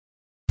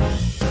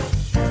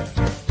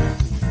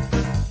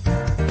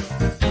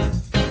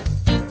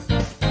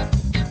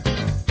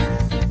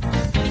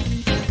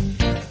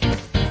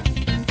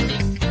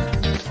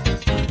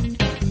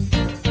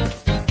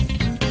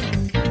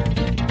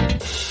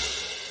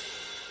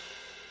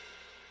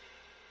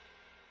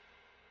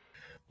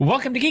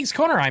Welcome to Geeks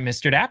Corner. I'm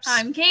Mr. Daps.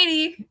 I'm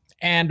Katie.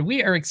 And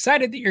we are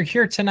excited that you're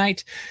here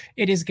tonight.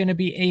 It is going to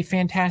be a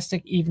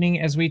fantastic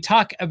evening as we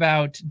talk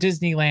about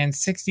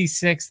Disneyland's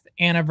 66th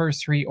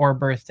anniversary or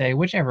birthday,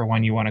 whichever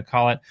one you want to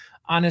call it.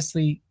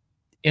 Honestly,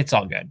 it's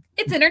all good.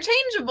 It's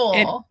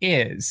interchangeable. It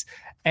is.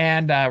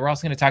 And we're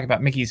also going to talk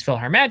about Mickey's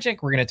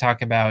PhilharMagic. We're going to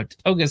talk about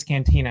Oga's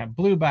Cantina,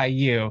 Blue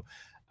Bayou.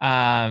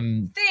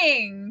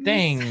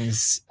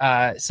 Things.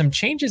 Some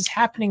changes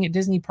happening at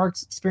Disney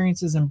Parks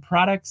experiences and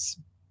products,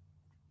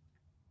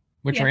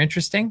 which are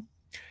interesting.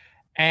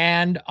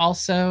 And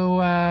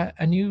also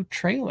a new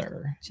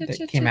trailer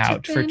that came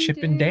out for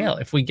Chip and Dale,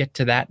 if we get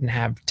to that and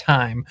have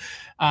time.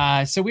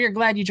 So we are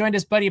glad you joined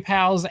us, buddy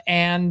pals.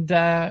 And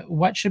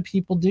what should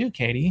people do,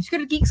 Katie? You go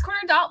to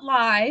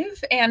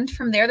geekscorner.live, and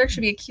from there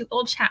should be a cute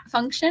little chat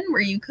function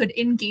where you could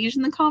engage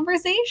in the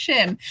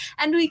conversation.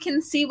 And we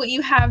can see what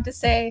you have to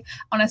say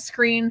on a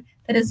screen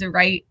that is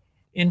right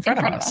in front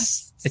of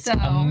us. It's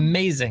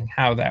amazing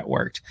how that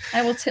worked.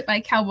 I will tip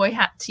my cowboy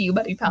hat to you,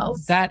 buddy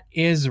pals. That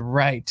is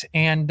right.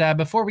 And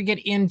before we get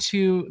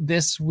into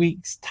this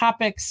week's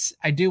topics,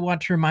 I do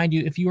want to remind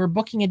you, if you are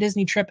booking a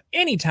Disney trip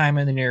anytime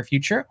in the near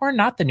future, or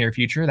not the near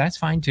future, that's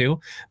fine too,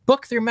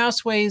 book through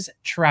Mouseways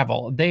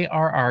Travel. They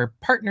are our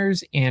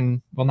partners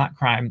in, well, not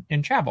crime,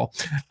 in travel.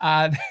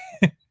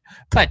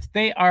 But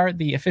they are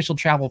the official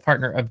travel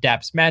partner of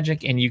Daps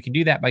Magic, and you can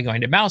do that by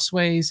going to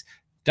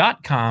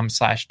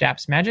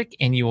mouseways.com/dapsmagic,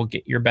 and you will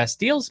get your best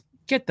deals,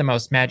 get the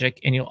most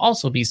magic, and you'll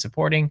also be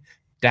supporting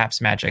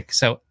Daps Magic.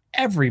 So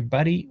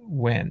everybody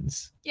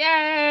wins.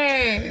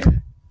 Yay!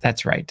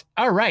 That's right.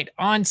 All right.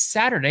 On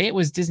Saturday, it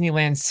was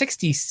Disneyland's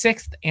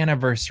 66th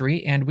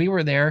anniversary, and we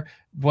were there.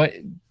 What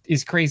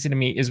is crazy to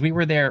me is we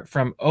were there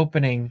from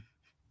opening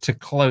to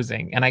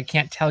closing, and I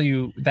can't tell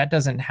you, that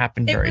doesn't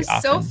happen very often. It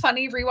was so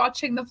funny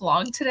rewatching the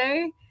vlog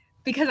today,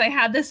 because I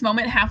had this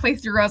moment halfway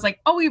through where I was like,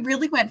 oh, we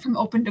really went from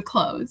open to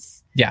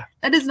close. Yeah.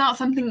 That is not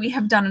something we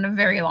have done in a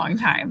very long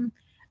time.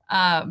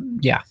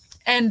 Yeah.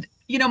 And,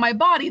 you know, my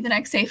body the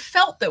next day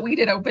felt that we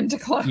did open to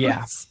close.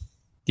 Yeah.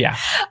 Yeah.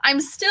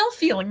 I'm still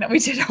feeling that we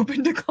did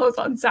open to close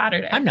on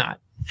Saturday. I'm not.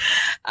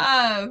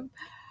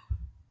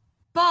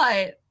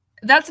 But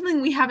that's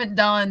something we haven't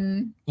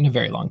done in a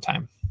very long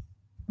time.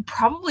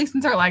 Probably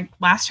since our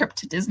last trip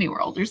to Disney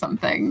World or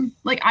something.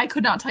 Like, I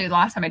could not tell you the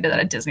last time I did that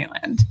at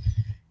Disneyland.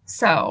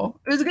 So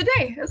it was a good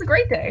day. It was a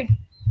great day.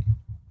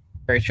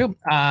 Very true.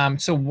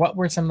 So what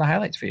were some of the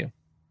highlights for you?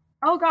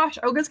 Oh gosh,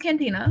 Oga's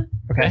Cantina.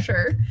 Okay. For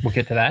sure. We'll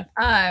get to that.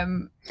 I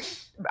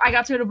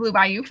got to go to Blue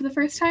Bayou for the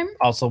first time.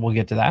 Also, we'll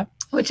get to that.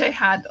 Which I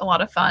had a lot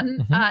of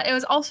fun. Mm-hmm. It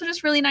was also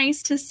just really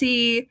nice to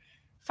see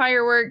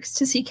fireworks,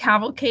 to see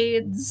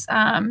cavalcades,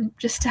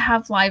 just to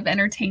have live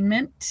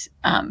entertainment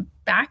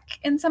back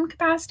in some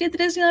capacity at the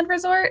Disneyland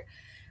Resort.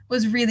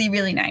 Was really,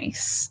 really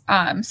nice.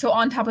 So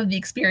on top of the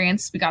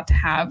experience, we got to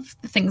have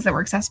the things that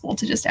were accessible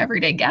to just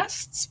everyday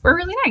guests were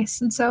really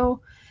nice. And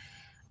so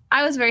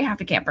I was a very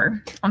happy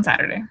camper on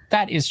Saturday.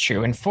 That is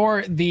true. And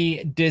for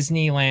the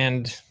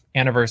Disneyland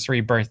anniversary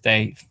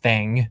birthday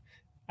thing,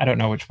 I don't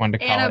know which one to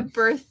call it. Anna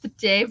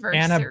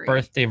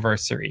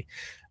birthday-versary.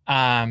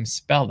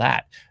 Spell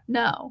that.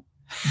 No.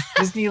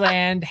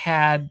 Disneyland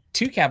had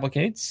 2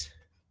 cavalcades,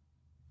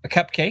 a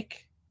cupcake.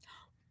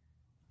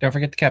 Don't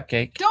forget the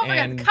cupcake. Don't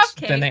forget the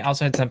cupcake. Then they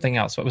also had something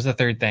else. What was the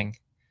third thing?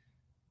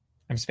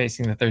 I'm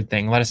spacing the third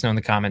thing. Let us know in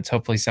the comments.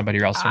 Hopefully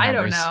somebody else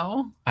remembers.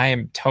 I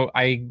don't know.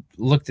 I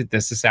looked at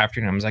this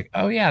afternoon. I was like,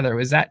 oh yeah, there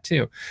was that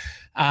too.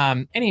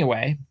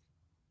 Anyway,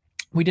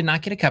 we did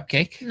not get a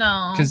cupcake.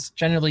 No. Because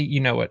generally, you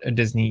know what a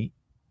Disney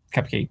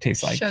cupcake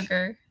tastes like.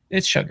 Sugar.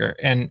 It's sugar.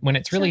 And when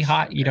it's really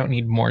hot, you don't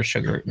need more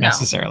sugar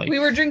necessarily. We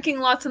were drinking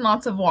lots and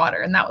lots of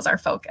water, and that was our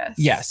focus.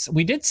 Yes.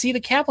 We did see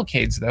the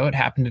cavalcades, though. It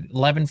happened at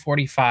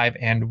 11:45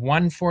 and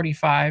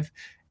 1:45.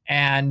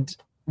 And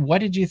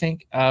what did you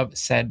think of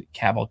said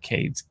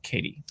cavalcades,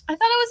 Katie? I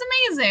thought it was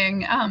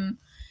amazing.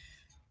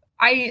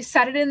 I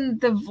said it in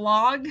the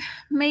vlog,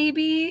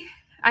 maybe.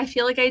 I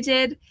feel like I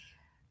did.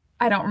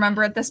 I don't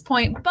remember at this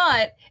point,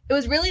 but it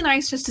was really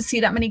nice just to see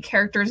that many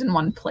characters in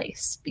one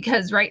place.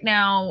 Because right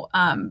now,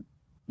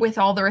 with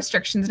all the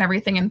restrictions and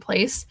everything in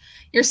place,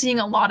 you're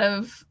seeing a lot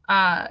of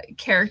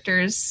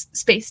characters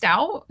spaced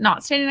out,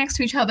 not standing next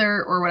to each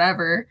other or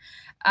whatever.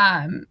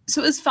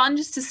 So it was fun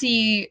just to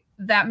see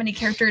that many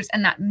characters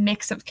and that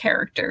mix of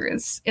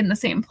characters in the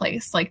same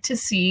place. Like to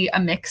see a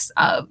mix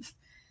of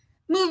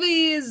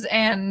movies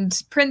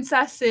and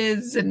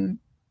princesses and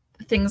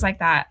things like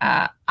that.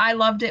 I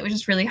loved it. It was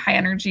just really high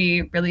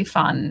energy, really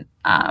fun.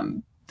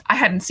 I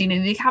hadn't seen any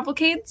of the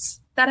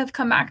cavalcades that have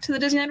come back to the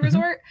Disneyland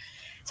Resort.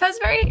 So I was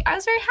very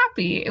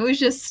happy. It was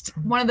just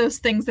one of those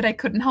things that I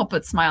couldn't help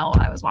but smile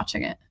while I was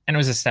watching it. And it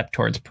was a step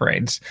towards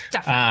parades.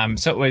 Definitely.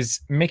 So it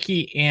was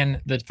Mickey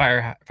in the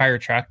fire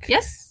truck.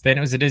 Yes. Then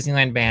it was a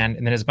Disneyland band,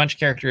 and then there's a bunch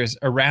of characters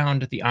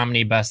around the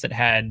omnibus that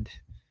had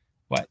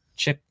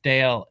Chip,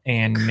 Dale,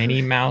 and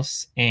Minnie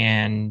Mouse,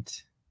 and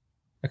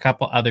a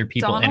couple other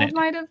people in it. Donald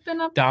might have been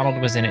up Donald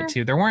there. was in it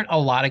too. There weren't a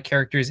lot of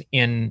characters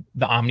in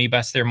the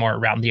omnibus. They're more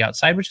around the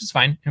outside, which is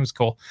fine. It was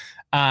cool.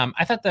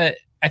 I thought that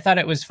I thought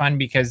it was fun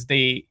because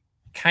they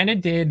kind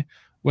of did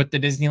what the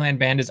Disneyland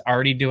band is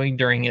already doing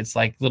during its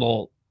like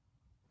little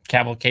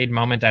cavalcade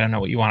moment. I don't know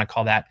what you want to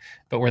call that,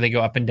 but where they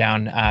go up and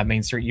down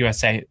Main Street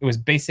USA. It was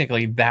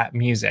basically that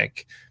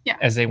music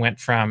as they went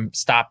from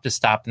stop to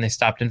stop, and they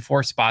stopped in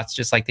 4 spots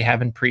just like they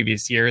have in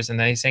previous years, and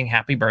then they sang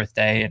happy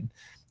birthday, and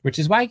which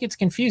is why it gets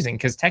confusing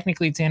because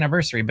technically it's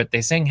anniversary, but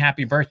they sing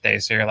happy birthday,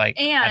 so you're like,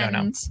 I don't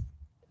know.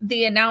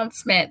 The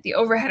announcement, the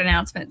overhead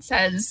announcement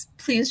says,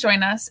 please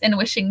join us in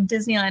wishing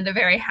Disneyland a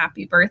very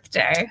happy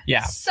birthday.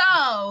 Yeah.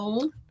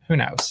 So who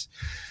knows?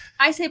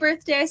 I say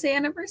birthday, I say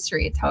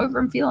anniversary. It's however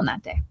I'm feeling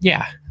that day.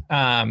 Yeah.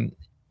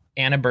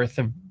 Anna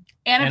birthday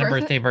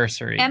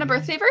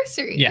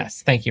versary.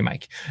 Yes. Thank you,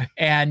 Mike.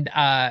 And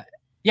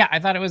yeah, I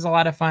thought it was a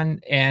lot of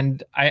fun.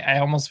 And I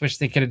almost wish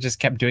they could have just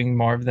kept doing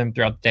more of them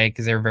throughout the day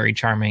because they were very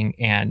charming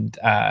and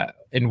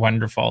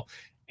wonderful.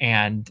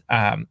 And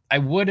I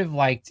would have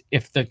liked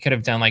if they could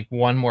have done like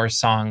one more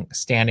song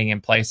standing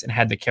in place and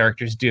had the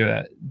characters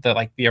do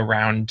the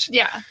around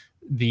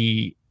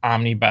the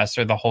omnibus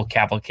or the whole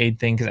cavalcade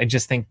thing, because I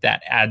just think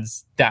that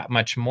adds that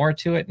much more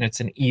to it, and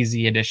it's an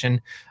easy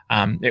addition.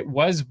 It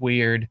was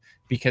weird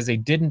because they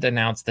didn't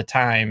announce the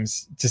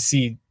times to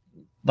see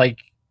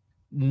like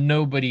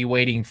nobody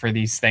waiting for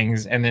these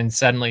things, and then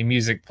suddenly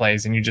music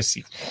plays and you just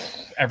see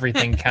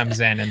everything comes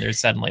in and there's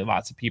suddenly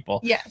lots of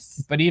people.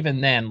 Yes. But even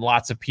then,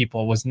 lots of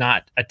people was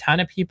not a ton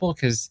of people,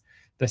 because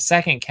the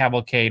second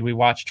cavalcade we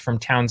watched from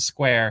Town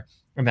Square,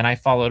 and then I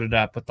followed it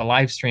up with the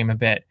live stream a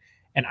bit,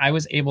 and I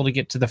was able to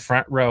get to the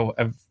front row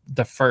of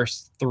the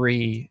first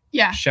 3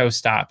 show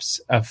stops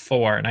of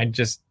 4, and I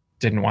just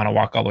didn't want to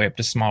walk all the way up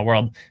to Small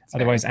World.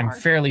 Otherwise, I'm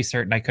fairly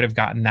certain I could have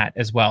gotten that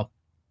as well.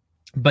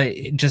 But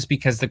just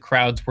because the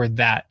crowds were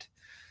that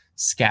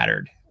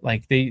scattered,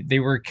 like they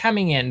were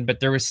coming in, but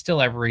there was still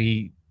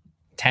every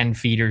 10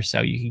 feet or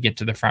so you could get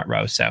to the front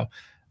row. So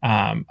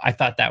I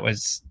thought that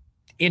was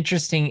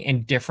interesting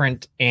and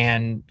different,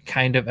 and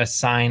kind of a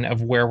sign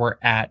of where we're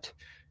at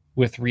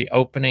with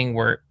reopening,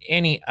 where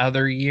any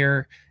other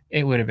year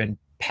it would have been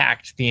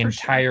packed the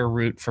entire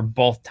route for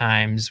both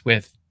times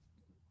with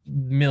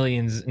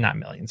millions, not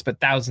millions,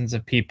 but thousands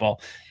of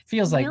people.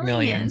 Feels like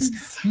millions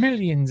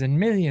and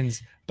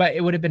millions, but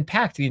it would have been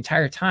packed the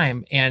entire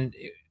time. And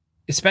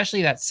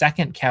especially that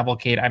second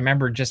cavalcade, I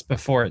remember just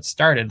before it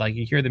started, like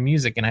you hear the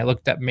music and I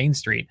looked up Main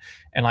Street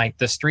and like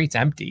the street's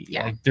empty.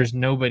 Like there's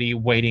nobody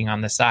waiting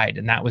on the side.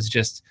 And that was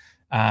just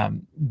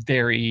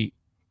very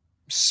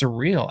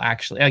surreal,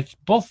 actually. Like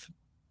both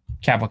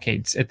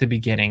cavalcades at the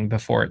beginning,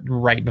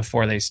 right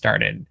before they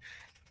started,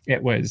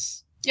 it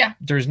was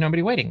there's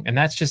nobody waiting, and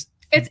that's just,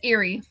 it's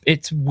eerie,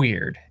 it's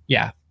weird.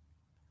 There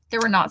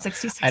were not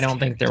 66 I don't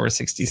think there were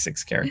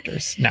 66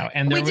 characters. No.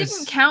 And we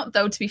didn't count,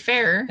 though, to be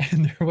fair.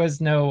 And there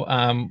was no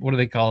what do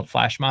they call it,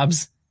 flash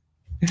mobs?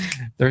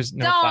 There's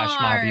no flash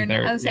mob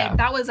either. I was saying,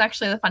 that was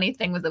actually the funny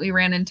thing, was that we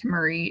ran into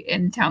Marie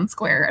in Town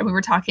Square, and we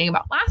were talking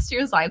about last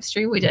year's live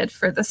stream we did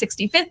for the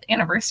 65th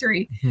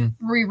anniversary.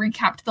 We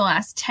recapped the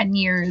last 10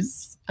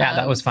 years.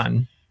 That was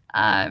fun.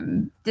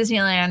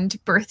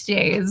 Disneyland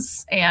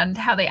birthdays and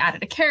how they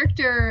added a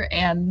character,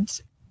 and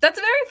that's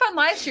a very fun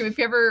live stream if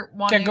you ever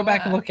want to go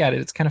back and look at it.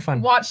 It's kind of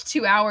fun. Watch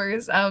 2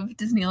 hours of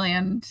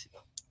Disneyland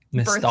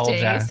nostalgia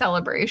birthday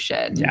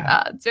celebration.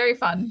 It's very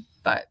fun,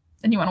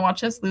 and you want to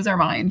watch us lose our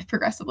mind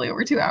progressively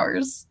over 2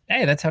 hours.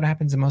 Hey, that's how it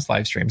happens in most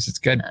live streams. It's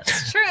good.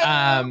 That's true.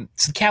 So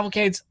the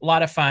cavalcade's a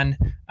lot of fun.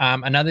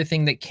 Another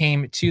thing that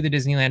came to the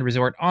Disneyland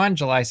Resort on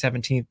July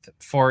 17th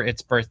for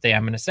its birthday,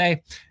 I'm going to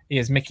say,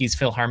 is Mickey's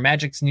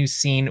PhilharMagic's new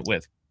scene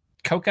with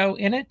Coco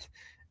in it.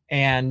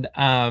 And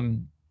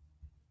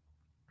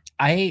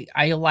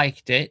I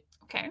liked it.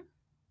 Okay.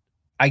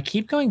 I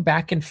keep going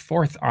back and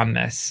forth on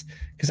this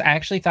because I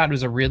actually thought it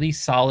was a really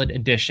solid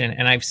addition.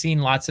 And I've seen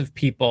lots of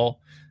people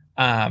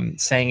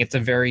saying it's a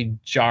very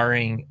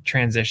jarring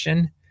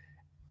transition.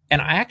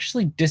 And I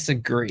actually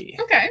disagree.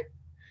 Okay.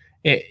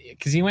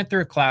 Because he went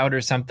through a cloud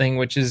or something,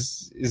 which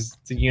is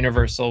the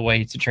universal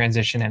way to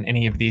transition in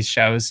any of these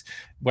shows,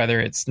 whether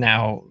it's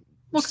now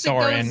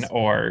Soarin'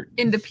 or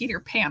into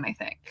Peter Pan, I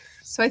think.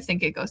 So I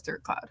think it goes through a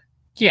cloud.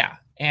 Yeah.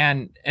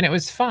 And it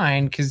was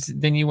fine because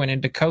then you went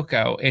into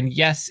Coco, and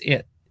yes,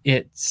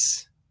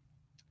 it's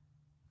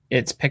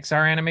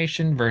Pixar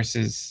animation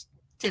versus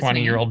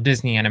 20-year-old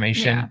Disney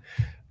animation,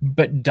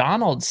 but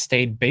Donald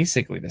stayed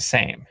basically the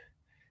same.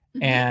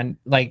 Mm-hmm. And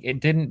like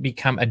it didn't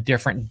become a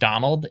different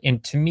Donald.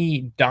 And to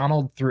me,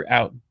 Donald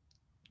throughout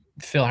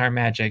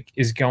PhilharMagic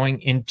is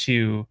going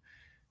into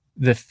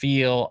the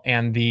feel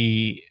and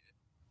the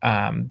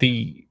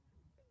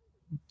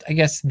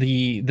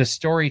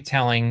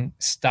storytelling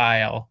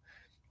style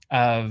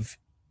of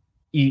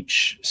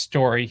each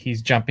story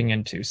he's jumping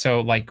into. So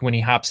like when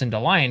he hops into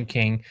Lion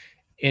King,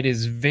 it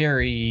is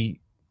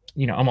very,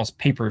 almost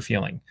paper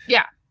feeling.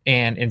 Yeah.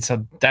 And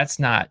so that's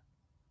not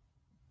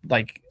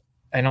like,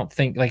 I don't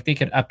think like they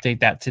could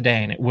update that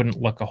today and it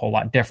wouldn't look a whole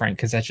lot different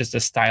because that's just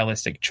a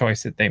stylistic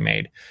choice that they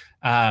made.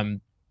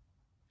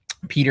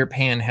 Peter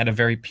Pan had a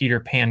very Peter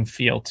Pan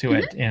feel to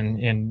it,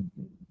 and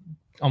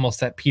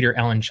almost that Peter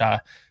Ellenshaw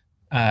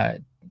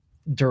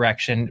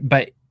direction,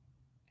 but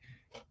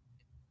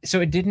so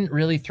it didn't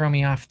really throw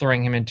me off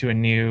throwing him into a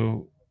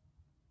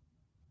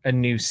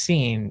new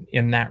scene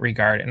in that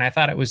regard. And I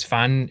thought it was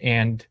fun.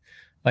 And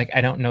like,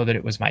 I don't know that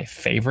it was my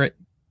favorite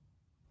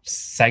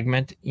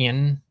segment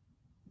in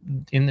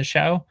the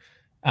show.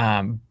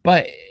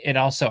 But it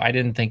also, I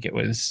didn't think it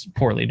was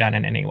poorly done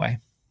in any way.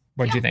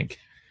 What do you think?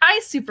 I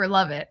super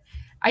love it.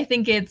 I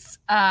think it's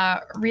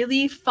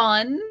really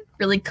fun,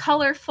 really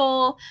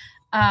colorful.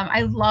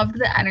 I loved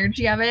the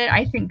energy of it.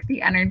 I think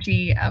the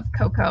energy of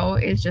Coco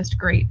is just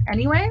great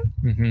anyway.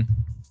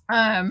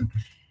 Mm-hmm.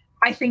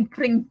 I think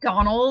putting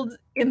Donald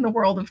in the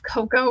world of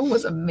Coco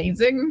was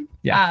amazing.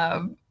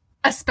 Yeah.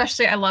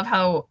 Especially, I love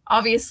how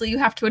obviously you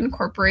have to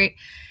incorporate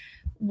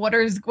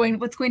what's going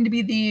to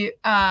be the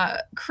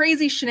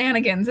crazy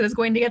shenanigans that is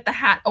going to get the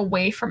hat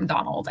away from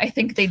Donald. I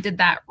think they did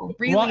that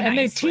really nicely. And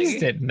they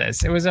teased it in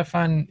this. It was a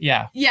fun,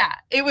 yeah. Yeah,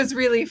 it was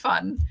really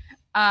fun.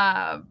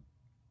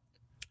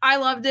 I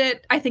loved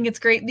it. I think it's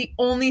great. The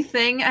only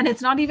thing, and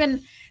it's not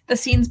even the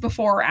scenes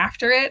before or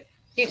after it,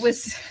 it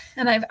was,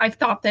 and I've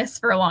thought this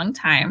for a long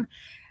time,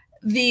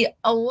 the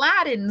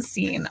Aladdin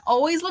scene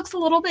always looks a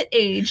little bit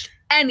aged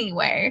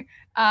anyway.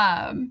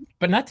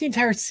 But not the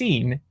entire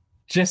scene,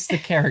 just the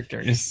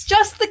characters.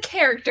 Just the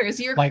characters,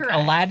 you're like correct.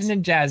 Aladdin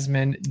and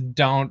Jasmine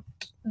don't...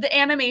 The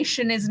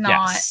animation is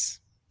not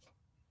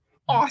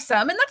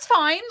awesome, and that's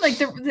fine,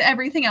 like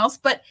everything else,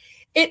 but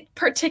it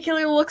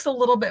particularly looks a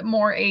little bit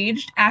more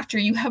aged after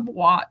you have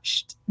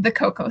watched the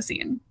Coco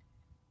scene,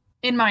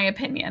 in my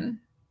opinion.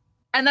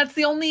 And that's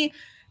the only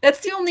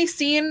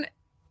scene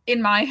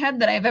in my head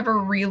that I've ever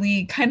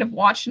really kind of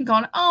watched and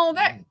gone, oh,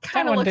 that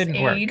kind of looks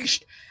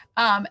aged.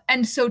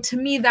 And so to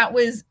me, that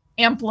was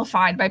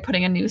amplified by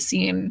putting a new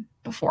scene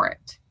before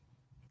it.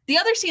 The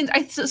other scenes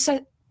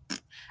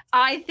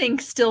I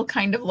think still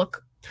kind of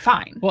look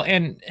fine. Well,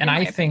 and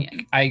I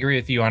think I agree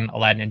with you on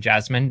Aladdin and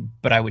Jasmine,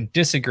 but I would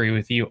disagree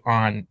with you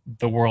on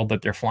the world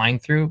that they're flying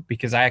through,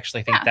 because I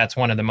actually think that's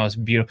one of the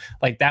most beautiful.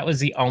 Like, that was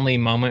the only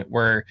moment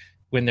where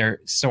when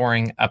they're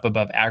soaring up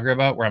above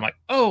Agrabah, where I'm like,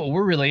 oh,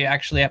 we're really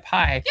actually up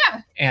high.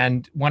 Yeah.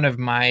 And one of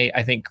my,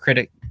 I think,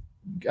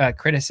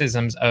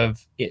 criticisms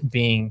of it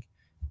being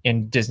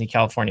in Disney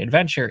California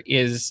Adventure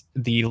is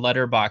the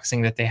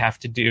letterboxing that they have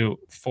to do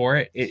for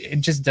it. It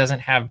just doesn't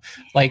have,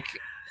 like,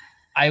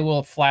 I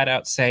will flat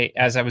out say,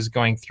 as I was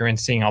going through and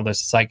seeing all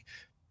this, it's like,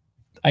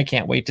 I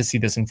can't wait to see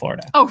this in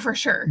Florida. Oh, for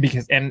sure.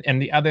 Because,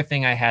 and the other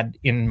thing I had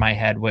in my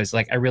head was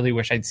like, I really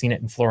wish I'd seen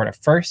it in Florida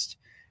first,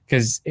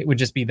 because it would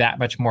just be that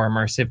much more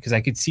immersive, because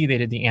I could see they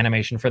did the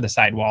animation for the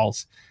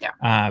sidewalls.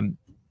 Yeah.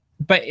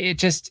 But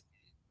it's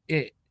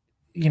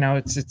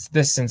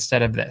this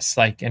instead of this,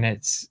 like, and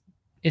it's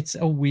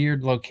a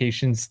weird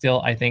location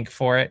still, I think,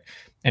 for it.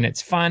 And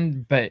it's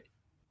fun, but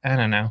I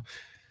don't know.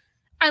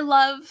 I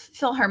love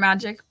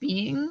PhilharMagic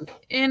being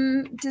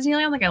in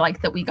Disneyland. Like, I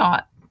like that we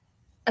got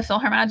a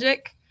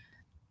PhilharMagic.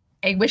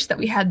 I wish that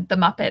we had the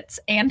Muppets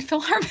and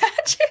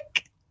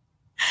PhilharMagic.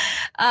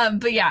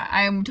 But yeah,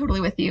 I'm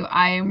totally with you.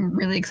 I'm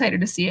really excited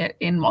to see it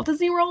in Walt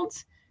Disney World.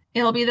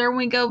 It'll be there when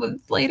we go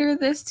later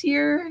this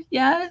year.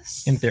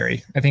 Yes. In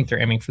theory. I think they're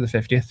aiming for the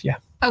 50th. Yeah.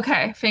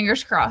 Okay.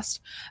 Fingers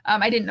crossed.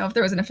 I didn't know if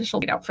there was an official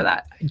date out for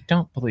that. I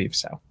don't believe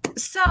so.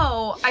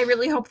 So I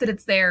really hope that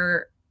it's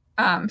there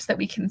so that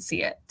we can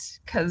see it.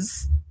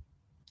 Because,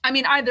 I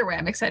mean, either way,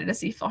 I'm excited to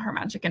see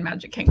PhilharMagic and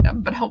Magic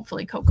Kingdom, but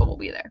hopefully Coco will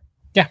be there.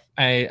 Yeah,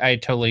 I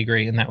totally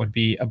agree. And that would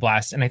be a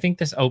blast. And I think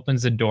this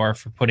opens the door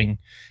for putting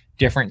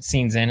different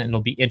scenes in.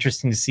 It'll be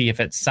interesting to see if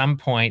at some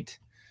point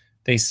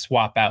they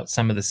swap out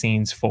some of the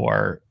scenes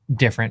for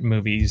different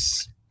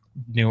movies,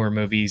 newer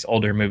movies,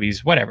 older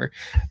movies, whatever.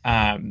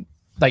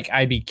 Like,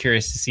 I'd be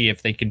curious to see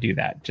if they can do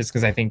that, just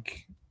because I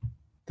think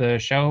the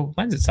show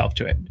lends itself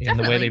to it. And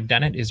Definitely. The way they've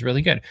done it is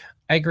really good.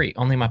 I agree.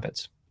 Only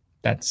Muppets.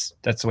 That's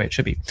the way it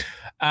should be.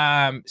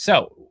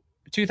 So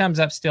 2 thumbs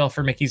up still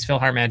for Mickey's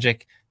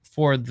PhilharMagic.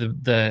 For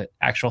the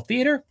actual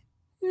theater,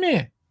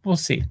 meh, we'll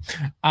see.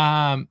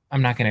 I'm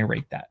not going to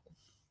rate that.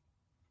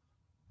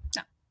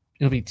 No.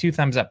 It'll be 2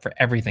 thumbs up for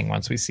everything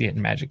once we see it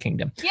in Magic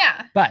Kingdom.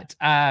 Yeah. But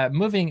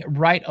moving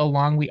right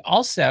along, we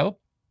also,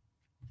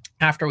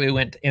 after we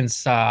went and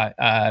saw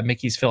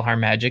Mickey's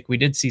PhilharMagic, we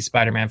did see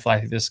Spider-Man Fly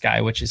Through the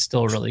Sky, which is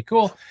still really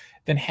cool.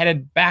 Then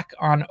headed back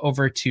on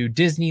over to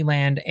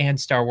Disneyland and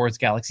Star Wars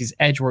Galaxy's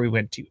Edge, where we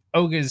went to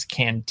Oga's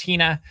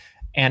Cantina.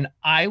 And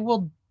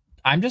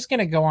I'm just going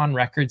to go on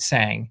record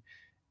saying,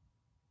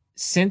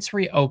 since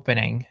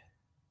reopening,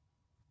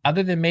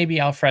 other than maybe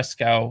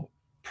Alfresco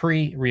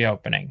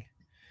pre-reopening,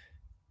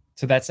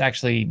 so that's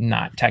actually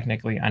not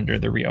technically under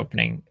the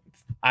reopening,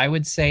 I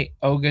would say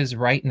Oga's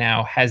right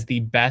now has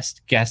the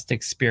best guest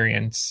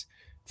experience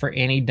for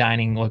any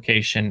dining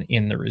location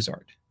in the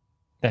resort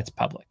that's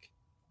public.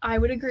 I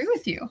would agree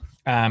with you.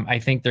 I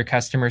think their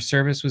customer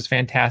service was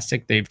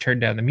fantastic. They've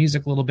turned down the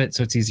music a little bit,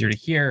 so it's easier to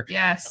hear.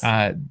 Yes.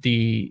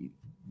 The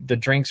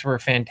drinks were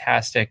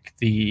fantastic.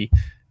 The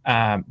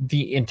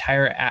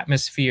entire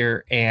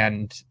atmosphere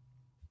and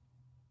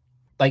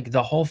like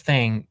the whole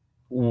thing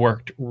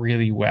worked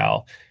really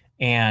well.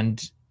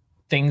 And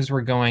things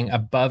were going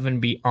above and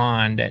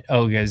beyond at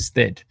Oga's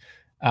that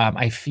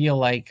I feel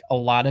like a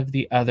lot of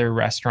the other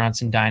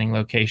restaurants and dining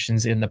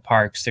locations in the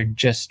parks, they're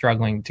just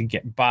struggling to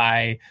get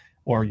by,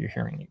 or you're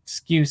hearing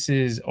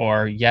excuses,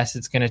 or yes,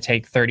 it's going to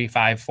take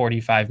 35,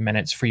 45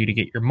 minutes for you to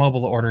get your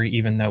mobile order,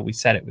 even though we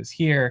said it was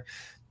here.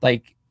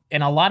 Like,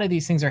 and a lot of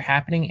these things are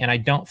happening, and I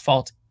don't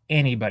fault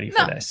anybody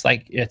for this.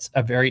 Like, it's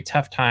a very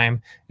tough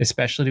time,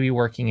 especially to be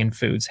working in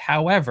foods.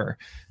 However,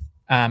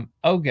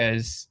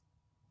 Oga's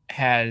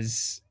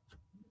has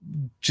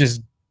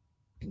just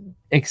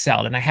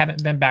excelled, and I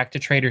haven't been back to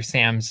Trader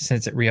Sam's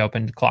since it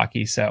reopened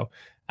Clocky, so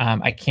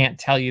I can't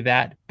tell you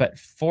that. But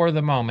for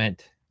the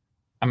moment,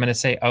 I'm going to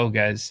say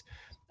Oga's.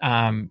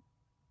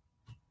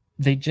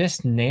 They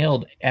just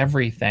nailed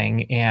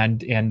everything, and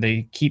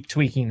they keep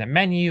tweaking the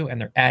menu, and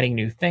they're adding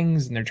new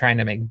things, and they're trying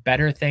to make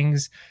better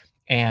things.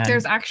 And there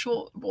was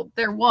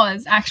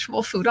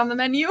actual food on the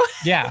menu.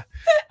 Yeah.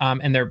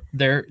 And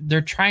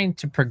they're trying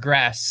to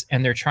progress,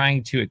 and they're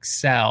trying to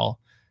excel,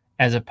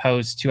 as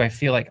opposed to, I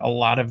feel like a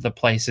lot of the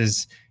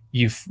places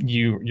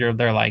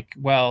they're like,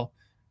 well,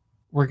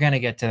 we're going to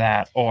get to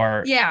that.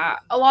 Or yeah,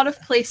 a lot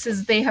of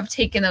places, they have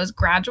taken those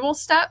gradual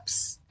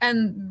steps,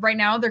 and right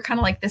now they're kind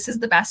of like, this is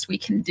the best we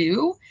can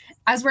do.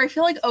 As where I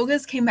feel like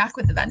Oga's came back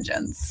with a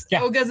vengeance.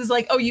 Yeah. Oga's is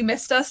like, oh, you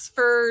missed us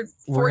for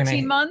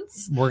 14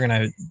 months. We're going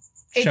to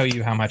show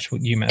you how much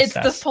you missed us.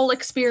 It's the full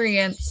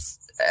experience.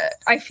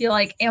 I feel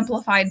like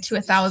amplified to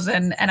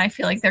 1,000, and I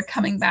feel like they're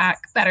coming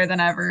back better than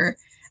ever.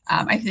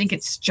 I think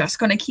it's just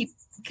going to keep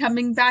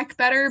coming back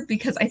better,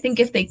 because I think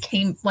if they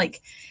came,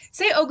 like,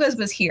 say Oga's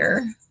was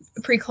here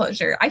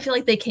pre-closure, I feel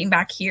like they came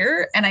back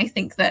here, and I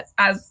think that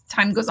as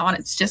time goes on,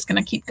 it's just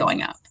going to keep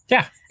going up.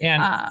 Yeah,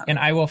 and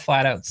I will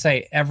flat out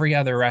say, every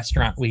other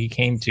restaurant we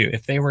came to,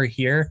 if they were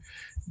here,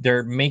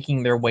 they're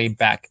making their way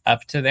back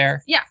up to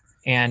there. Yeah.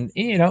 And,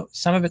 you know,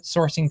 some of it's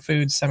sourcing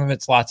food, some of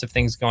it's lots of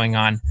things going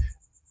on.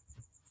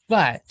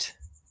 But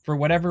for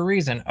whatever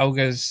reason,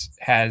 Oga's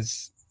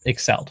has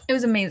excelled. It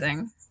was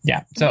amazing.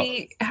 Yeah. So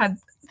we had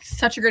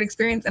such a great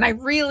experience, and I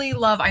really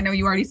love, I know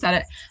you already said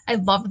it, I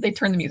love that they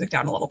turned the music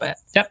down a little bit.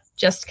 Yep.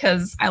 Just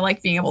because I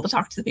like being able to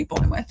talk to the people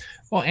I'm with.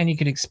 Well, and you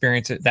could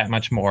experience it that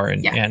much more,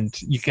 and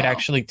you could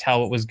actually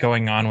tell what was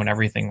going on when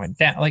everything went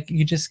down. Like,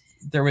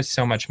 there was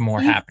so much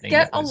more happening.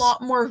 Get a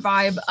lot more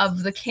vibe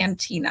of the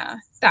cantina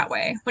that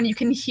way, when you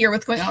can hear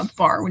what's going on at the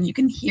bar, when you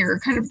can hear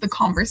kind of the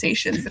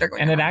conversations that are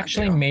going on. And it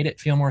actually made it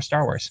feel more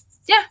Star Wars.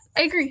 Yeah,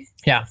 I agree.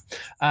 Yeah.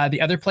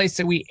 The other place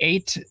that we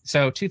ate,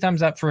 so 2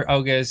 thumbs up for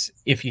Oga's.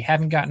 If you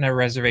haven't gotten a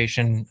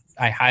reservation,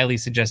 I highly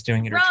suggest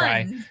doing it, or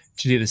try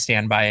to do the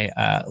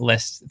standby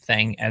list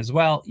thing as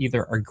well.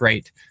 Either are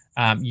great.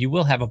 You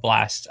will have a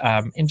blast,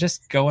 and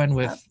just go in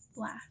with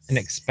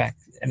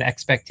an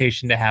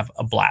expectation to have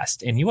a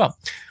blast, and you will.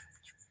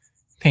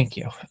 Thank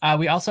you.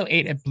 We also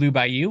ate at Blue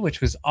Bayou,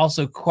 which was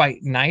also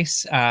quite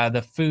nice.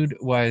 The food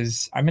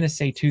was, I'm going to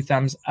say 2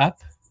 thumbs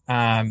up.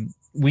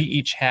 We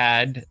each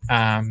had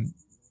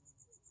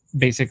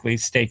basically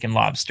steak and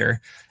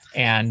lobster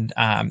and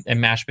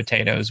mashed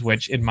potatoes,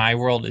 which in my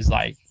world is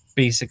like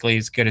basically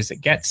as good as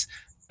it gets.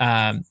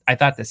 I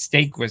thought the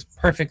steak was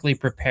perfectly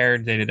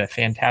prepared. They did a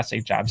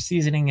fantastic job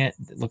seasoning it.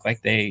 It looked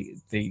like they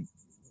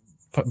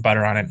put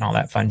butter on it and all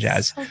that fun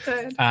jazz. So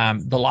good.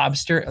 The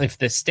lobster, if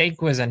the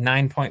steak was a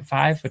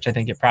 9.5, which I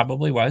think it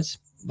probably was,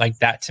 like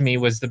that to me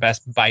was the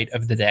best bite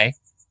of the day.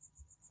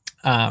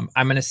 I'm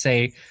going to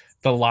say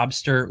the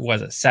lobster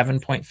was a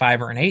 7.5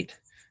 or an 8.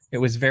 It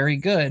was very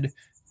good,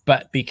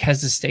 but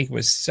because the steak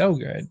was so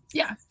good,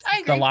 yeah,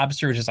 I agree. The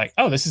lobster was just like,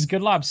 oh, this is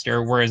good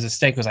lobster, whereas the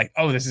steak was like,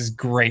 oh, this is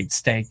great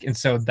steak. And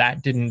so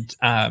that didn't,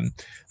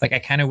 like, I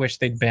kind of wish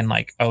they'd been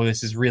like, oh,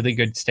 this is really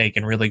good steak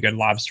and really good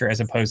lobster, as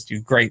opposed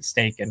to great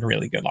steak and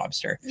really good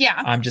lobster.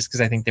 Yeah. Just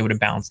because I think they would have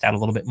balanced out a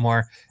little bit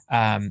more.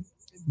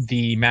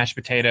 The mashed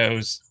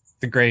potatoes,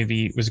 the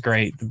gravy was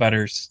great. The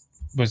butters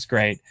was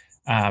great.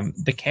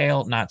 The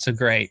kale, not so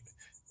great.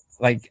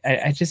 Like,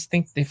 I just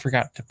think they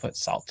forgot to put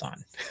salt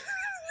on.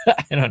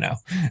 I don't know.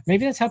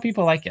 Maybe that's how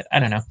people like it. I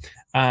don't know.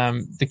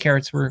 The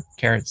carrots were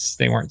carrots.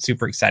 They weren't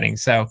super exciting.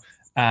 So,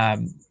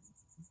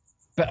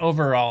 but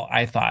overall,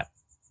 I thought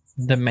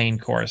the main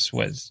course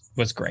was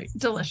great.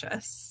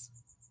 Delicious.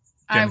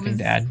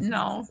 Dad.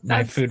 No.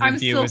 My food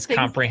review was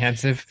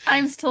comprehensive.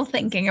 I'm still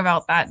thinking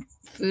about that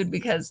food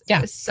because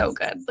it was so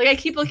good. Like, I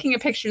keep looking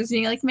at pictures and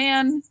being like,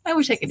 man, I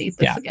wish I could eat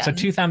this again. So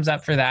 2 thumbs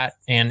up for that.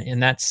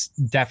 And that's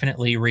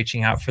definitely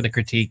reaching out for the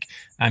critique.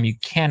 You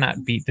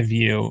cannot beat the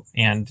view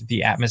and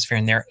the atmosphere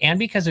in there. And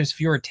because there's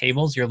fewer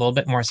tables, you're a little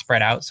bit more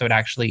spread out. So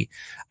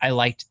I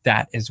liked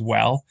that as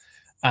well.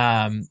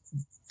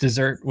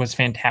 Dessert was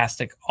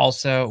fantastic.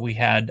 Also, we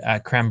had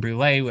creme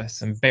brulee with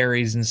some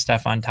berries and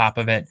stuff on top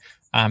of it.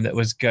 That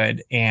was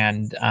good.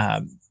 And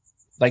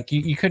like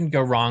you couldn't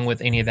go wrong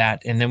with any of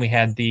that. And then we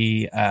had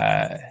the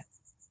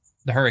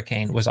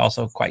hurricane was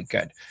also quite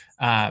good.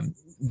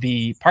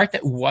 The part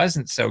that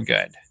wasn't so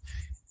good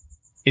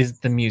is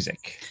the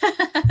music.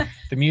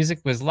 The music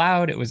was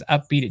loud. It was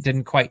upbeat. It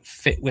didn't quite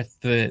fit with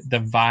the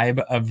vibe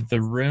of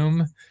the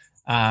room.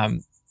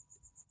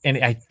 And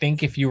I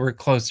think if you were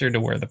closer to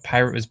where the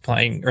pirate was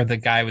playing or the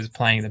guy was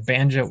playing the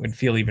banjo, it would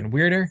feel even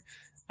weirder.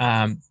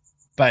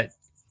 But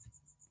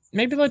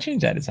maybe they'll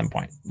change that at some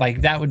point.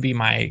 Like that would be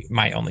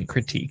my only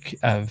critique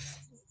of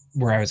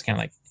where I was kind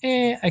of like,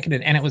 I could,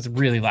 and it was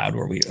really loud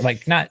where we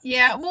like not we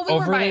overly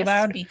were by a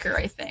loud speaker,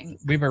 I think.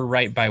 We were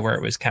right by where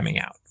it was coming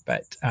out,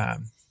 but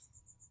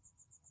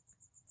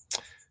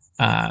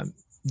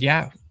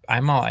yeah,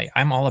 I'm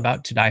all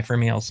about to die for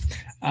meals.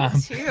 Me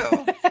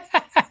too.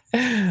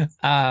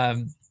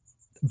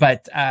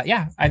 But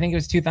yeah, I think it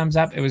was 2 thumbs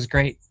up. It was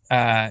great.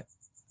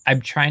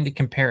 I'm trying to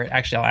compare it.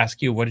 Actually, I'll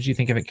ask you, what did you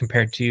think of it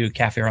compared to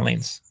Cafe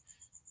Orleans?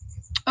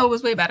 Oh, it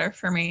was way better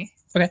for me.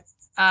 Okay.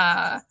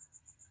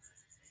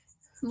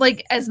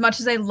 Like as much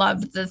as I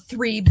loved the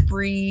 3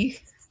 brie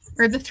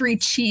or the 3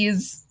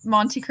 cheese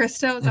Monte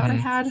Cristo, is that what I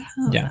had?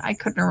 Oh, yeah, I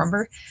couldn't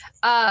remember.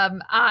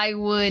 I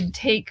would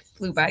take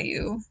Blue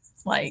Bayou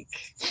like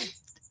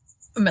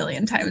a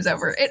million times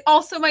over. It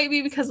also might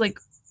be because like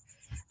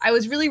I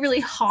was really,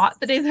 really hot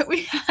the day that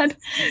we had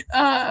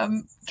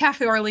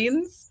Cafe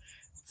Orleans.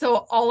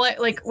 So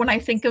when I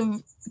think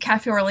of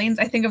Cafe Orleans,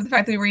 I think of the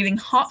fact that we were eating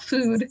hot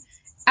food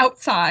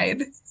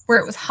outside where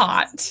it was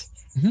hot.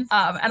 Mm-hmm.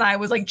 And I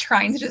was like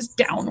trying to just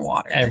down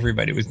water.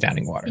 Everybody was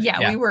downing water.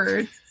 Yeah, we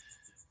were.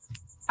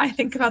 I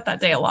think about that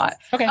day a lot.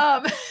 Okay.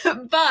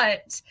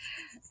 But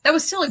that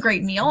was still a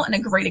great meal and a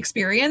great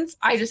experience.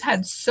 I just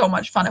had so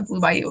much fun at Blue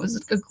Bayou. It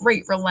was a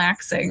great,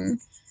 relaxing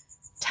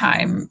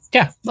time.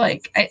 Yeah.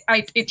 Like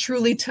it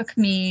truly took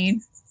me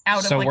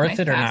out of so like worth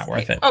my it or not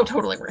worth it? Oh,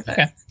 totally worth it.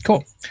 Okay,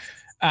 cool.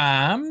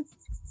 Yeah,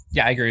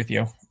 I agree with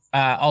you.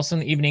 Also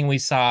in the evening, we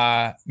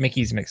saw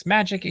Mickey's Mixed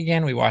Magic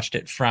again. We watched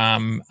it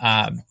from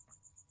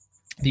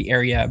the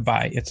area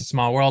by It's a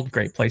Small World.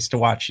 Great place to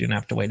watch. You don't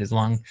have to wait as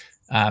long.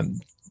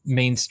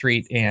 Main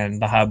Street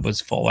and the Hub was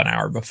full an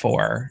hour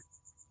before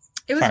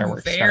it was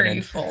fireworks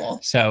very started. Full.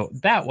 So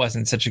that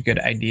wasn't such a good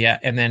idea.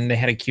 And then they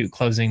had a cute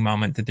closing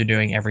moment that they're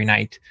doing every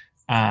night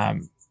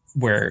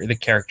where the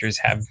characters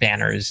have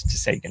banners to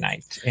say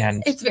goodnight.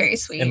 And it's very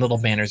sweet. And little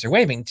banners are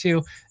waving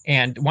too.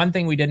 And one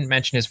thing we didn't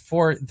mention is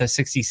for the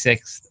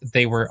 66th,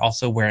 they were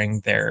also wearing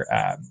their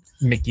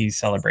Mickey's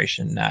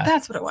Celebration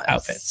that's what it was.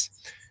 Outfits.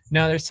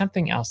 No, there's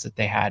something else that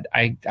they had.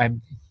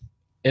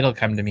 It'll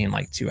come to me in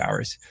like 2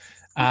 hours.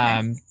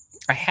 Okay.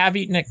 I have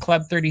eaten at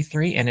Club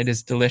 33 and it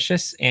is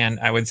delicious. And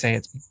I would say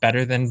it's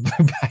better than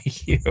Blue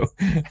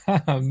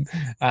Bayou.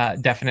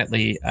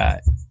 Definitely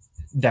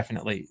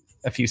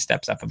a few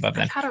steps up above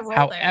them.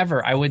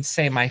 However, I would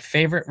say my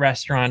favorite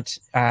restaurant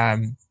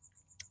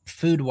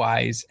food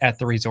wise at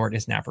the resort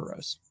is Napa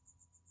Rose.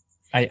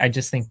 I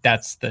just think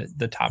that's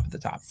the top of the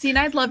top. See, and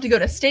I'd love to go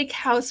to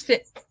Steakhouse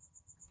Fit.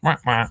 Wah,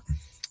 wah.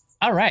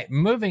 All right,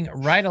 moving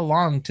right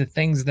along to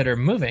things that are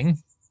moving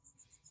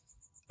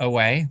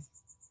away.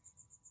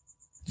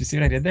 Did you see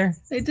what I did there?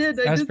 I did.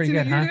 That was pretty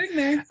good, huh?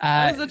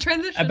 That was a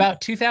transition.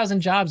 About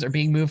 2,000 jobs are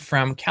being moved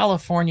from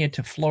California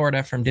to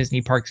Florida from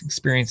Disney Parks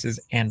Experiences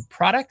and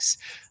Products.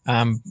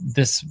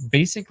 This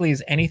basically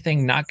is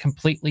anything not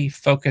completely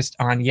focused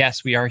on,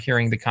 yes, we are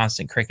hearing the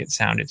constant cricket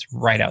sound. It's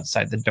right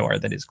outside the door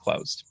that is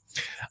closed.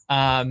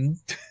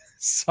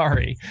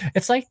 Sorry.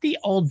 It's like the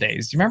old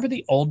days. Do you remember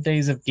the old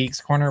days of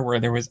Geeks Corner where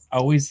there was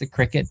always the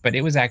cricket, but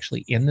it was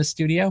actually in the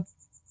studio?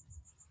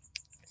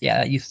 Yeah,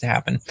 that used to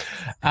happen.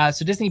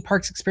 So Disney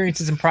Parks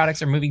Experiences and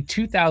Products are moving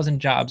 2,000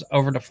 jobs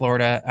over to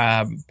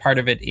Florida. Part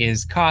of it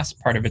is cost.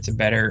 Part of it's a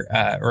better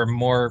or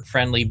more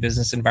friendly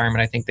business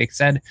environment, I think they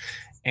said.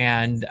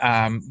 And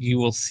you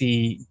will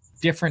see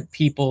different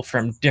people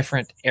from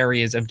different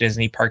areas of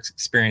Disney Parks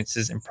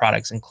Experiences and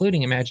Products,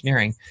 including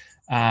Imagineering,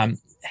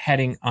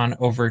 heading on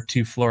over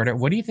to Florida.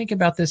 What do you think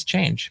about this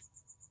change?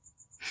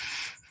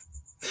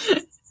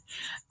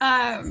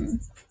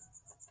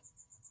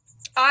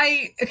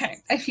 I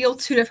feel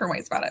 2 different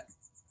ways about it.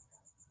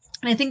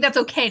 And I think that's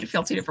okay to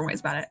feel 2 different ways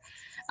about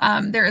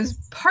it. There is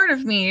part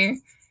of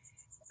me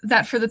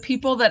that for the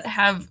people that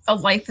have a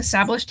life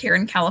established here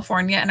in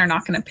California and are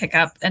not going to pick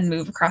up and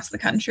move across the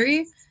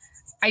country,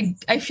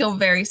 I feel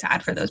very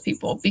sad for those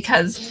people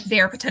because they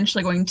are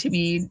potentially going to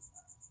be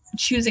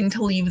choosing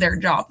to leave their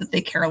job that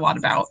they care a lot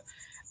about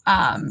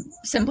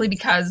simply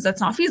because that's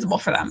not feasible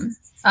for them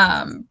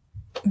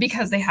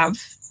because they have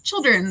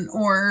children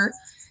or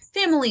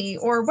family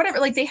or whatever.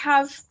 Like they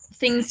have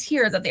things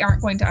here that they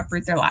aren't going to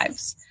uproot their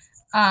lives.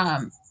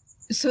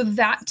 So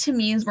that to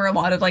me is where a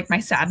lot of like my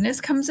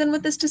sadness comes in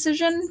with this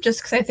decision, just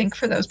because I think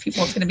for those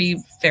people it's going to be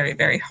very,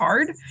 very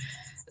hard.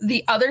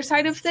 The other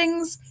side of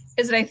things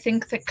is that I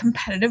think that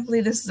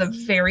competitively this is a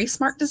very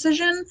smart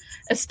decision,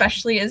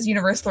 especially as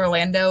Universal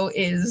Orlando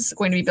is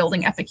going to be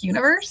building Epic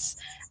Universe.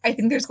 I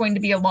think there's going to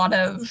be a lot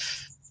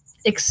of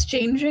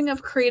exchanging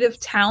of creative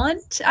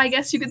talent, I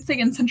guess you could say,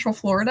 in Central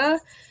Florida.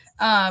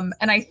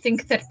 And I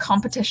think that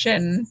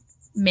competition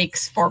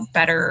makes for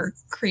better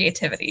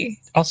creativity.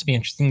 Also be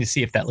interesting to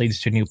see if that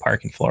leads to a new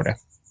park in Florida.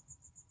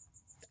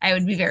 I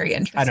would be very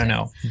interested. I don't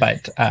know,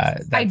 but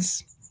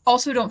that's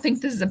also don't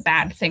think this is a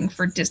bad thing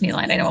for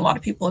Disneyland. I know a lot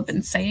of people have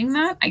been saying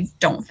that. I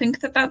don't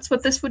think that that's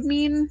what this would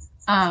mean.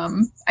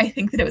 I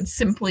think that it would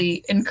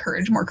simply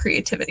encourage more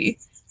creativity.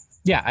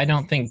 Yeah, I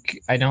don't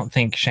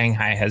think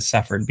Shanghai has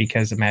suffered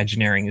because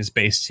Imagineering is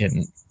based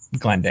in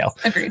Glendale.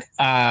 Agreed.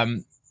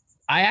 I'm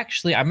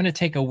going to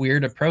take a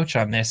weird approach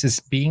on this. As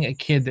being a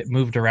kid that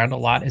moved around a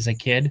lot as a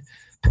kid,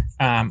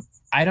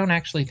 I don't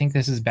actually think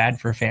this is bad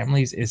for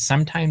families. Is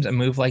sometimes a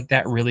move like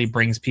that really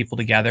brings people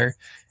together,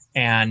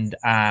 and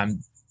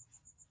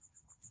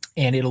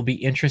it'll be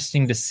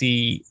interesting to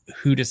see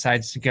who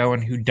decides to go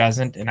and who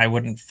doesn't. And I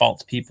wouldn't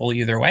fault people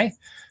either way.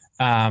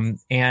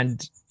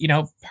 And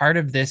part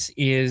of this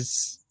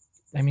is,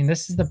 I mean,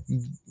 this is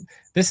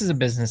a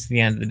business at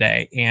the end of the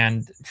day,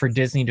 and for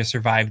Disney to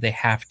survive, they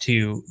have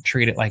to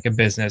treat it like a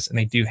business, and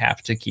they do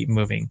have to keep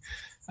moving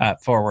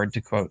forward,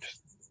 to quote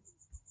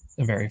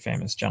a very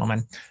famous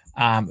gentleman.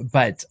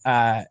 But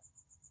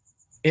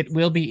it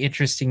will be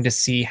interesting to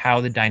see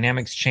how the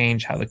dynamics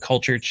change, how the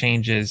culture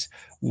changes.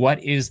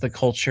 What is the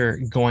culture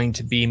going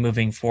to be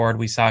moving forward?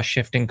 We saw a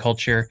shift in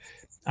culture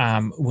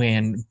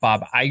when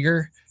Bob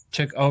Iger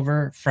took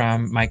over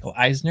from Michael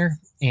Eisner.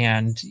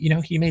 And,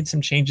 he made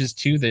some changes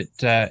too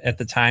that at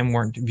the time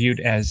weren't viewed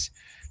as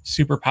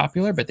super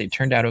popular, but they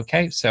turned out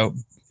okay. So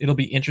it'll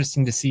be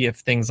interesting to see if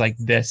things like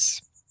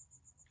this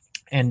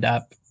end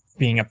up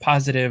being a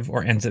positive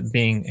or ends up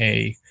being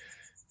a,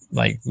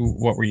 like,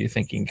 what were you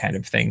thinking kind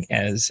of thing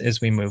as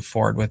we move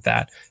forward with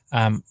that.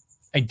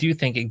 I do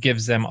think it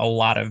gives them a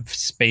lot of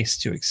space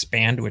to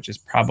expand, which is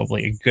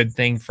probably a good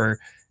thing for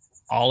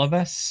all of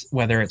us,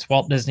 whether it's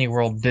Walt Disney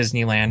World,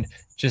 Disneyland.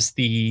 Just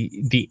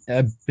the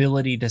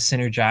ability to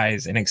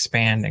synergize and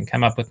expand and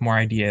come up with more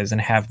ideas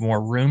and have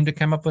more room to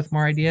come up with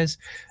more ideas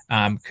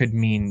could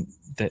mean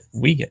that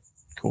we get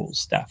cool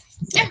stuff.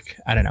 Yeah. Like,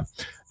 I don't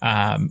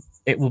know.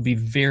 It will be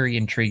very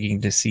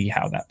intriguing to see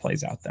how that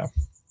plays out, though.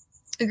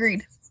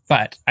 Agreed.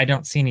 But I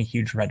don't see any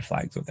huge red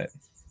flags with it.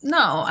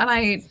 No, and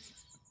I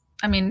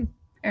mean,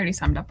 I already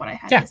summed up what I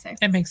had to say.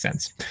 It makes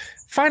sense.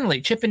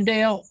 Finally, Chip 'n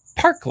Dale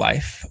Park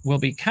Life will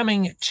be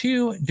coming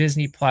to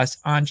Disney Plus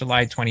on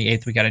July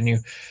 28th. We got a new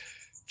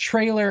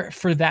trailer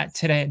for that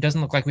today. It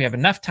doesn't look like we have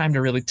enough time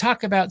to really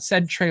talk about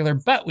said trailer,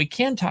 but we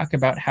can talk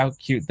about how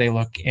cute they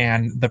look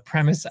and the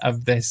premise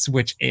of this,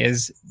 which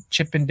is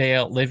Chip 'n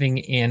Dale living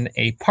in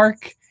a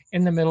park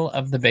in the middle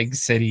of the big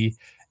city,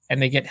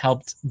 and they get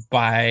helped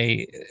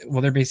by,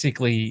 well, they're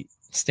basically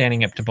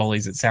standing up to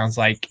bullies, it sounds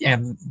like,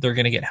 and they're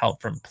going to get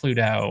help from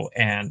Pluto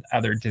and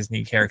other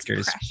Disney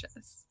characters. It's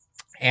precious.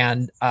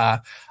 And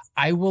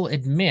I will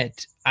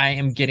admit, I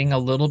am getting a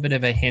little bit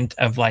of a hint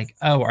of like,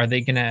 oh, are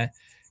they going to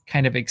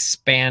kind of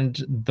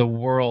expand the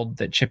world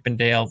that Chip 'n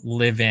Dale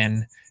live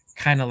in,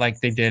 kind of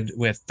like they did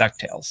with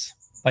DuckTales?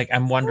 Like,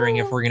 I'm wondering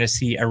if we're going to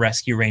see a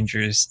Rescue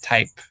Rangers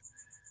type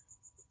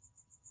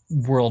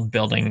world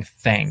building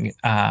thing,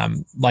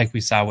 like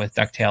we saw with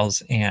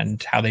DuckTales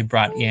and how they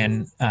brought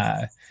in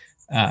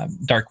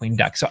Darkwing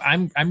Duck. So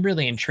I'm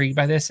really intrigued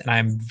by this, and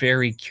I'm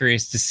very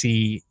curious to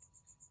see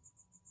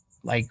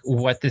like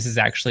what this is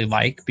actually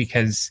like,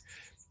 because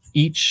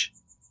each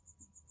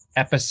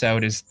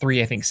episode is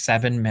 3, I think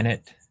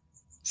 7-minute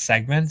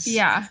segments.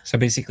 Yeah. So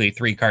basically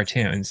 3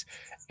 cartoons,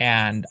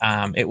 and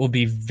it will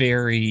be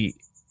very,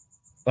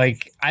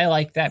 like, I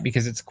like that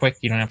because it's quick.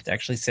 You don't have to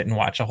actually sit and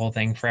watch a whole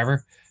thing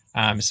forever.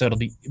 So it'll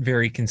be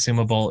very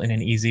consumable in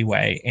an easy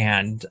way.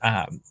 And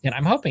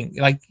I'm hoping,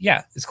 like,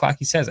 yeah, as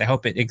Clocky says, I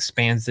hope it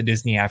expands the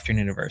Disney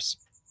Afternoonverse.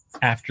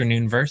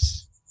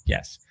 Afternoonverse?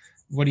 Yes.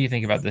 What do you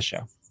think about this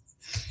show?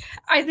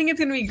 I think it's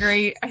going to be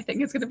great. I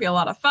think it's going to be a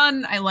lot of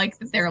fun. I like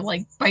that they're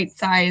like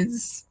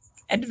bite-sized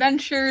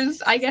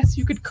adventures, I guess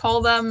you could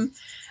call them.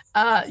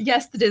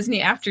 Yes, the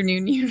Disney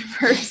Afternoon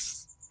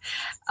Universe.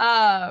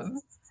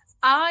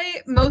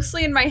 I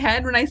mostly in my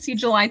head, when I see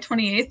July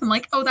 28th, I'm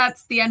like, oh,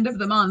 that's the end of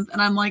the month.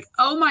 And I'm like,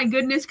 oh my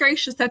goodness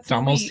gracious, that's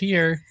almost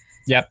here.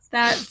 Yep.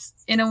 That's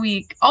in a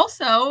week.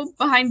 Also,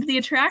 Behind the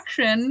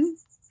Attraction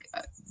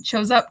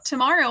shows up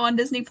tomorrow on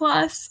Disney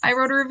Plus. I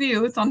wrote a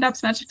review. It's on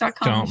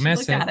depsmagic.com. Don't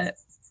miss it. Look at it.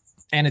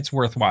 And it's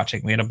worth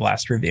watching. We had a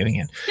blast reviewing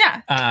it.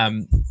 Yeah.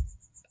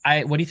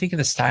 What do you think of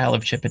the style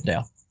of Chip 'n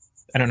Dale?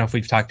 I don't know if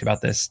we've talked about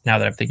this now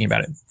that I'm thinking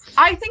about it.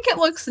 I think it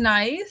looks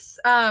nice.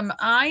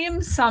 I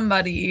am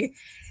somebody,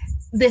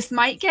 this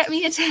might get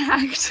me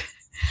attacked.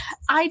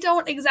 I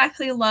don't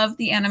exactly love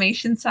the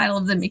animation style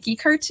of the Mickey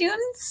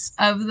cartoons,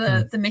 of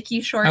the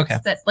Mickey shorts,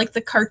 that like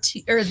the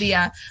cartoon or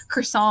the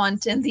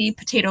croissant and the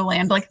Potato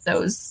Land, like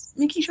those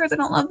Mickey shorts. I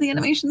don't love the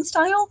animation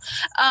style.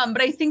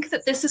 But I think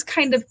that this is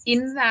kind of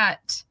in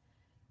that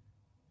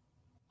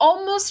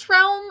almost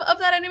realm of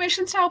that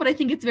animation style, but I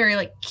think it's very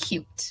like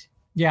cute.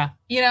 Yeah.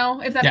 You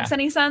know, if that makes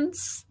any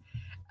sense.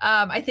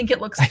 I think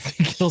it looks I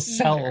think you'll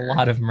sell a cuter.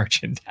 lot of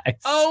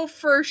merchandise. Oh,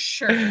 for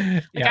sure.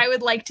 Like Yeah. I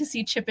would like to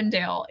see Chip and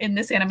Dale in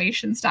this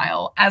animation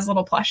style as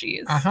little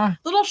plushies. Uh-huh.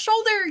 Little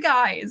shoulder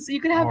guys.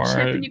 You can have Or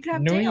Chip and you can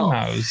have new Dale.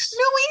 emos.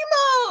 New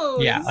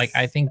emos. Yeah, like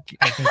I think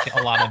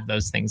a lot of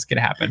those things could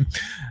happen.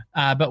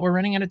 But we're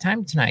running out of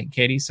time tonight,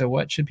 Katie. So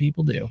what should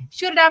people do?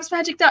 Shoot at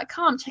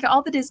appsmagic.com. Check out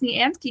all the Disney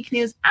and geek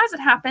news as it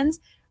happens.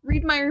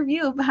 Read my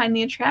review of Behind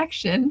the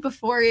Attraction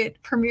before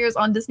it premieres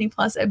on Disney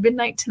Plus at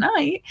midnight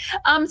tonight.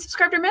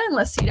 Subscribe to our mailing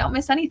list so you don't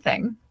miss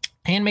anything.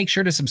 And make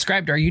sure to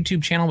subscribe to our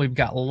YouTube channel. We've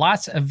got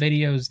lots of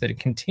videos that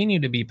continue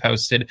to be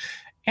posted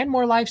and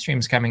more live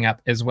streams coming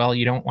up as well.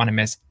 You don't want to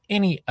miss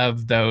any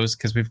of those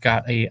because we've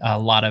got a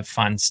lot of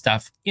fun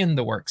stuff in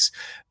the works.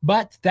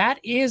 But that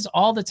is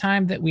all the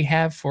time that we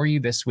have for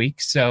you this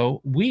week. So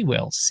we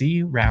will see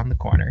you around the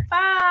corner.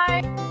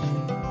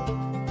 Bye.